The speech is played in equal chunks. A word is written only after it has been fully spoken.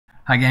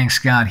Hi gang,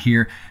 Scott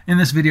here. In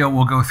this video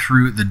we'll go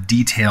through the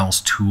Details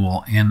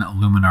tool in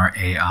Luminar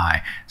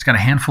AI. It's got a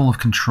handful of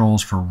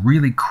controls for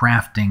really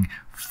crafting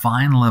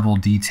fine level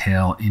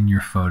detail in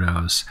your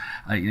photos.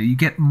 You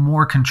get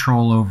more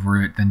control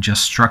over it than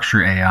just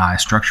Structure AI.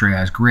 Structure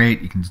AI is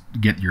great, you can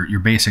get your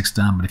basics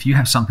done, but if you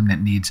have something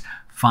that needs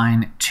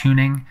fine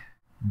tuning,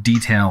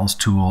 Details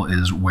tool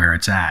is where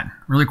it's at.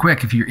 Really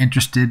quick, if you're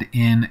interested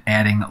in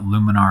adding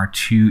Luminar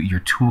to your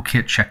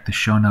toolkit, check the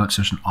show notes.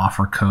 There's an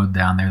offer code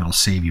down there that'll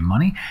save you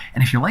money.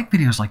 And if you like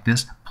videos like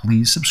this,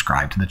 please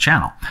subscribe to the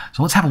channel.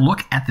 So let's have a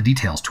look at the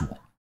Details tool.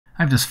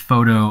 I have this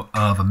photo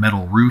of a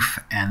metal roof,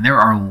 and there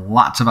are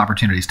lots of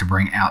opportunities to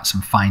bring out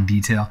some fine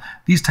detail.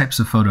 These types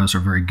of photos are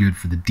very good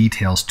for the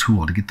Details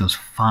tool to get those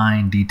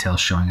fine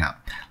details showing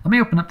up. Let me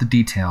open up the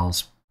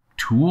Details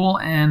tool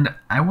and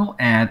I will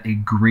add a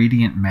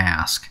gradient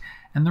mask.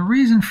 And the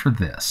reason for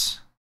this,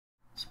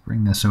 let's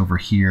bring this over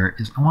here,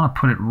 is I want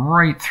to put it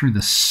right through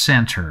the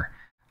center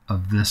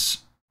of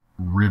this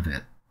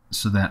rivet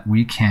so that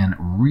we can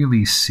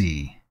really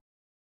see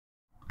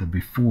the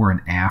before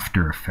and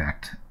after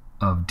effect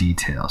of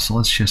detail. So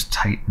let's just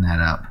tighten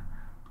that up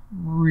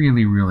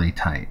really, really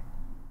tight.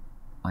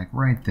 Like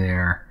right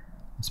there.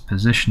 Let's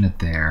position it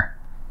there.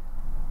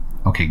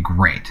 Okay,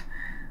 great.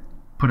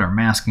 Put our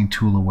masking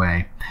tool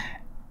away.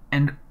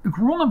 And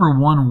rule number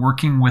one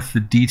working with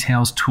the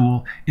Details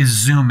tool is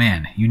zoom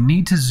in. You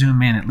need to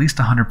zoom in at least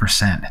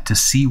 100% to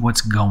see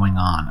what's going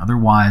on.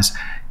 Otherwise,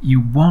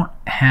 you won't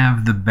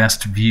have the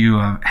best view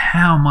of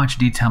how much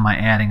detail am I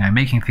adding. Am I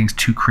making things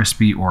too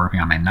crispy, or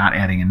am I not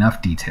adding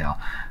enough detail?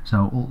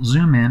 So we'll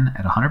zoom in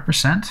at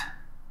 100%.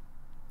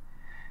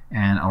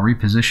 And I'll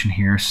reposition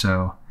here.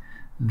 So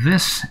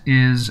this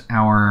is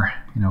our,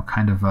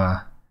 kind of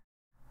a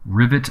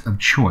rivet of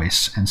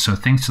choice, and so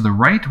things to the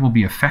right will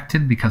be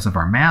affected because of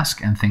our mask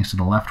and things to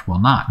the left will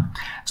not.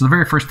 So the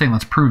very first thing,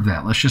 let's prove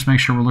that. Let's just make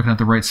sure we're looking at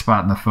the right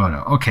spot in the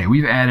photo. Okay,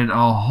 we've added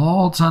a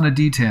whole ton of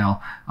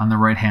detail on the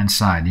right hand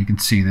side. You can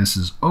see this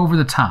is over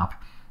the top,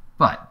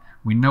 but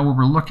we know where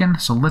we're looking,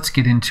 so let's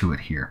get into it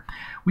here.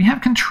 We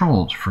have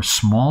controls for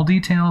small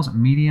details,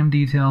 medium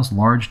details,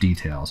 large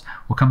details.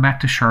 We'll come back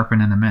to sharpen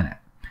in a minute.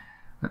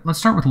 But let's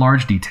start with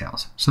large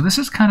details. So this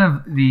is kind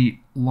of the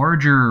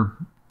larger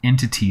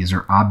entities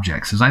or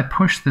objects. As I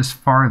push this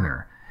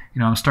farther,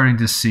 I'm starting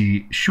to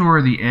see,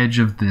 sure, the edge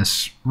of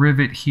this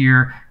rivet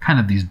here, kind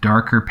of these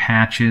darker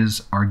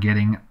patches are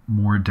getting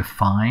more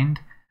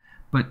defined,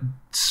 but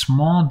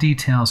small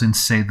details in,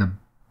 say, the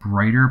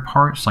brighter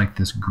parts, like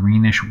this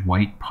greenish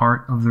white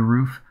part of the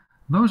roof,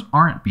 those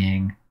aren't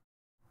being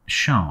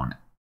shown.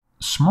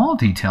 Small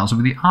details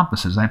will be the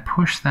opposite. As I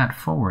push that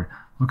forward,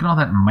 look at all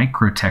that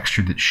micro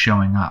texture that's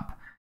showing up.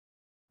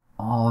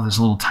 All of these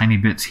little tiny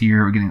bits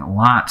here, we're getting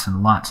lots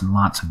and lots and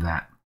lots of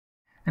that.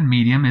 And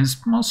medium is,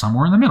 well,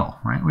 somewhere in the middle,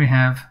 right? We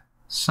have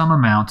some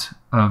amount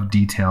of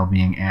detail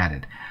being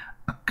added.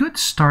 A good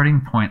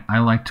starting point I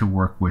like to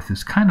work with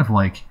is kind of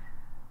like,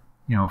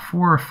 4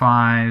 or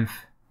 5,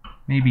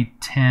 maybe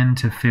 10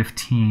 to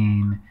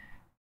 15,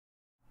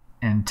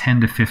 and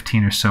 10 to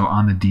 15 or so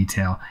on the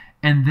detail,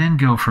 and then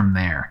go from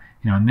there.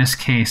 In this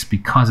case,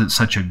 because it's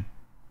such a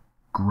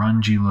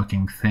grungy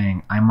looking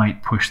thing, I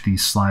might push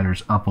these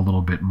sliders up a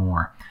little bit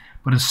more.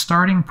 But a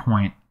starting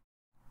point,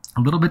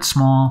 a little bit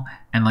small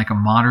and like a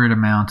moderate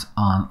amount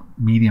on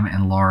medium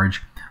and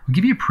large, will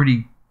give you a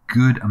pretty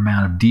good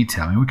amount of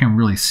detail. We can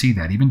really see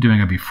that. Even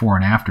doing a before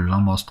and after is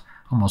almost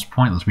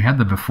pointless. We had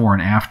the before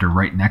and after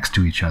right next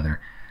to each other.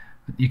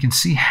 But you can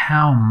see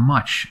how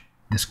much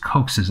this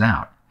coaxes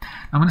out.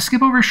 I'm going to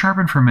skip over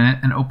Sharpen for a minute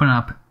and open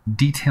up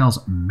Details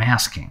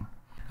Masking.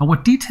 Now,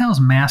 what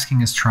Details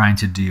Masking is trying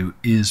to do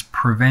is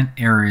prevent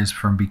areas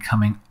from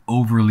becoming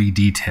overly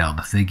detailed.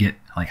 If they get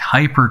like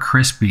hyper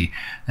crispy,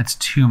 that's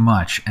too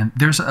much. And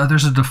there's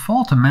a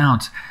default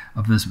amount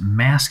of this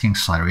masking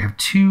slider. We have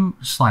two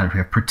sliders. We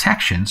have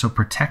protection, so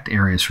protect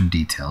areas from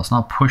details. And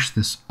I'll push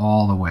this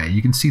all the way.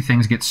 You can see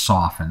things get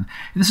softened.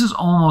 This is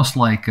almost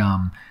like,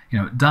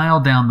 dial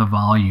down the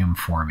volume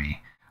for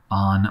me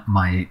on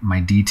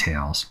my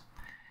details.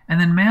 And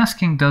then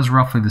masking does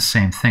roughly the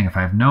same thing. If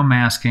I have no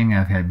masking,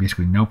 I've had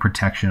basically no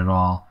protection at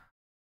all.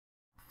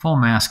 Full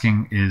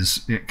masking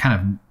is kind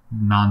of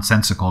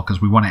nonsensical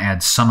because we want to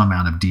add some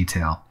amount of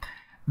detail.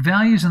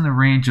 Values in the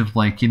range of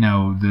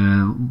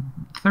the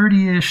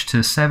 30-ish to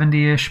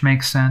 70-ish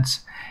makes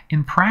sense.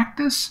 In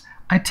practice,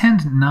 I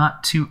tend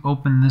not to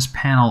open this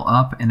panel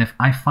up, and if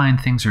I find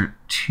things are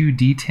too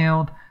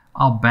detailed,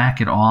 I'll back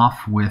it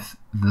off with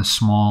the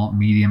small,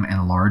 medium,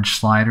 and large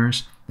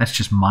sliders. That's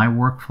just my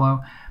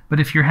workflow. But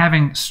if you're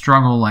having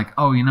struggle like,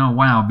 oh,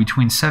 wow,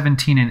 between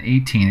 17 and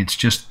 18, it's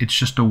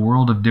just a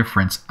world of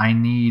difference. I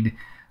need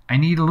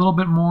a little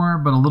bit more,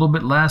 but a little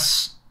bit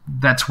less.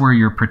 That's where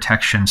your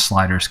protection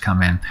sliders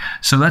come in.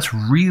 So that's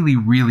really,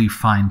 really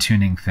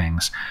fine-tuning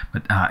things.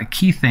 But a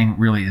key thing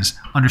really is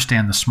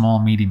understand the small,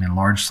 medium, and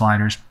large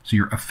sliders. So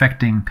you're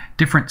affecting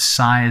different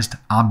sized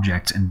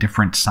objects and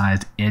different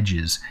sized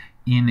edges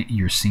in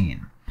your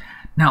scene.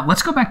 Now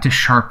let's go back to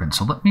Sharpen.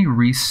 So let me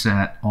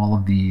reset all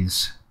of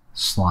these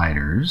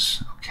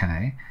sliders,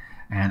 okay?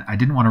 And I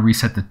didn't want to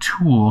reset the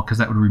tool because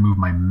that would remove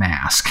my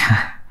mask.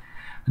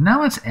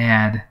 Now let's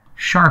add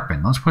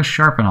sharpen. Let's push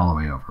sharpen all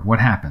the way over. What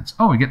happens?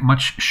 Oh, we get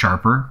much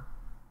sharper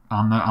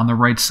on the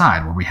right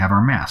side where we have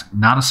our mask.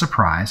 Not a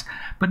surprise,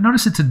 but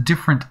notice it's a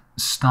different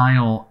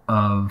style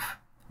of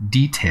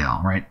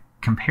detail, right?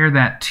 Compare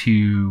that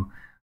to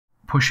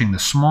pushing the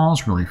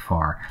smalls really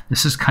far.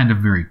 This is kind of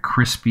very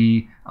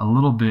crispy, a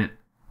little bit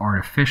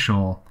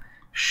artificial.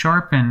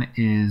 Sharpen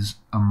is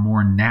a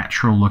more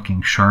natural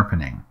looking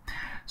sharpening.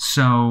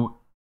 So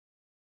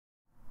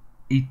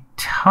a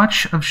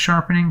touch of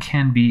sharpening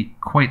can be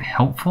quite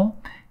helpful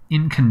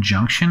in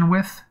conjunction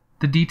with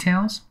the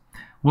details.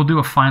 We'll do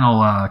a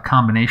final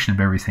combination of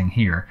everything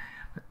here.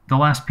 The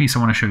last piece I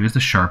want to show you is the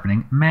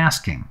sharpening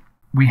masking.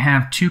 We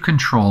have two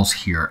controls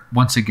here.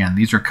 Once again,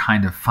 these are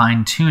kind of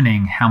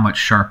fine-tuning how much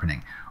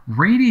sharpening.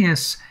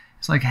 Radius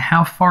is like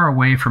how far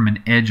away from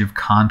an edge of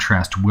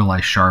contrast will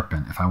I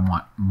sharpen? If I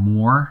want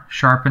more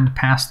sharpened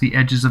past the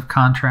edges of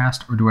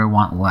contrast, or do I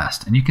want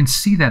less? And you can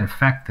see that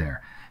effect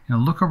there. You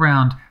know, look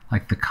around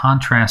like the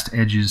contrast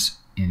edges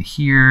in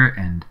here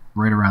and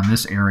right around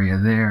this area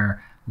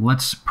there.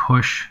 Let's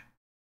push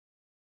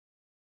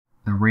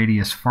the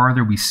radius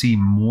farther. We see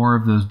more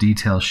of those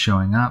details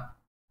showing up.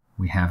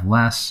 We have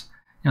less.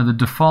 You know, the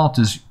default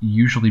is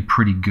usually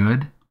pretty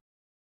good.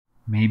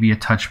 Maybe a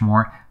touch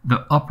more.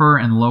 The upper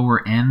and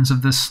lower ends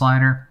of this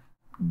slider,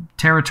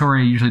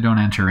 territory I usually don't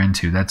enter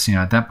into. That's, you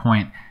know, at that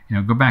point, you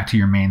know, go back to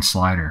your main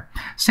slider.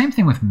 Same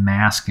thing with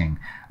masking.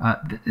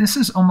 This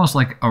is almost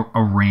like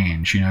a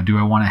range. You know, do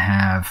I want to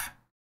have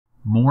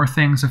more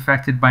things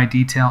affected by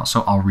detail,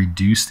 so I'll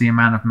reduce the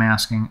amount of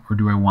masking, or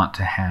do I want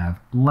to have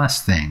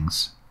less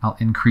things? I'll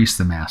increase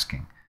the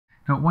masking.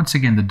 Now, once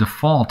again, the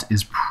default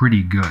is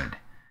pretty good.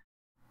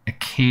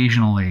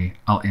 Occasionally,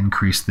 I'll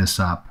increase this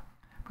up,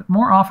 but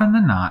more often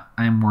than not,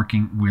 I am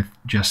working with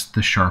just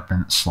the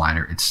Sharpen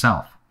slider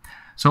itself.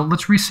 So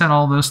let's reset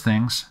all those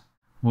things.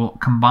 We'll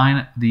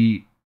combine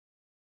the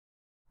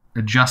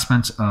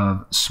adjustments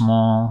of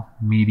small,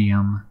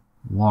 medium,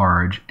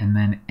 large, and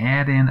then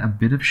add in a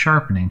bit of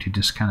sharpening to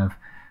just kind of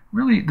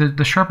really,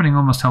 the sharpening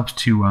almost helps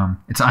to,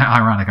 it's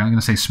ironic, I'm going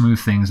to say smooth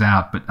things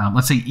out, but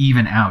let's say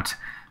even out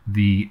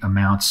the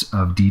amounts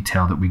of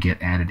detail that we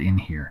get added in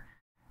here.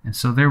 And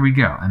so there we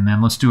go. And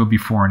then let's do a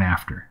before and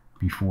after.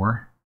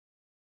 Before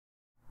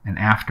and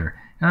after.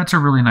 Now that's a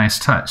really nice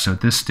touch. So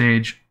at this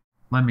stage,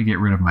 let me get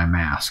rid of my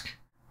mask.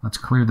 Let's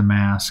clear the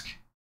mask.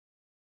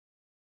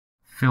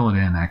 Fill it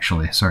in,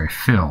 actually. Sorry,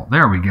 fill.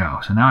 There we go.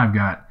 So now I've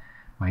got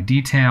my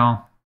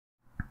detail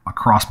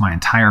across my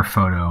entire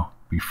photo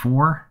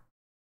before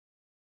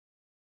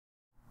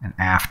and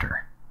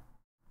after.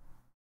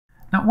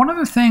 Now, one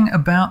other thing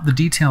about the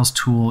Details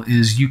tool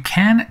is you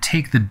can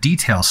take the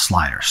Detail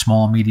slider,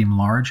 small, medium,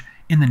 large,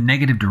 in the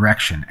negative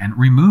direction and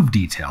remove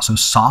detail, so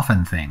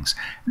soften things.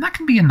 And that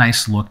can be a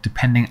nice look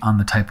depending on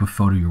the type of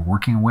photo you're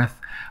working with.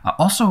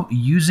 Also,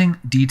 using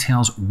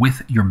details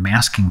with your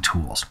masking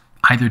tools,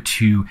 either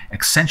to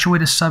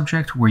accentuate a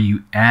subject where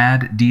you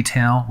add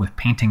detail with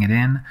painting it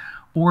in,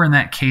 or in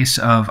that case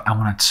of I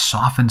want to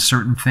soften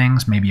certain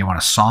things, maybe I want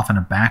to soften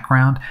a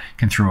background, you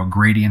can throw a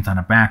gradient on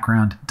a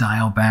background,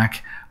 dial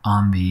back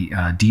on the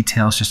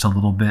details just a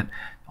little bit.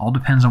 All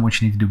depends on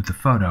what you need to do with the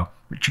photo,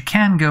 but you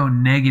can go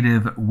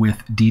negative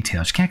with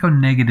details. You can't go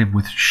negative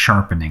with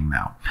sharpening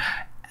though.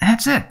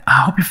 That's it.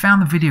 I hope you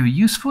found the video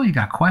useful. You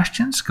got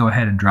questions, go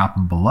ahead and drop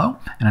them below.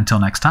 And until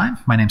next time,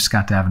 my name's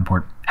Scott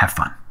Davenport. Have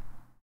fun.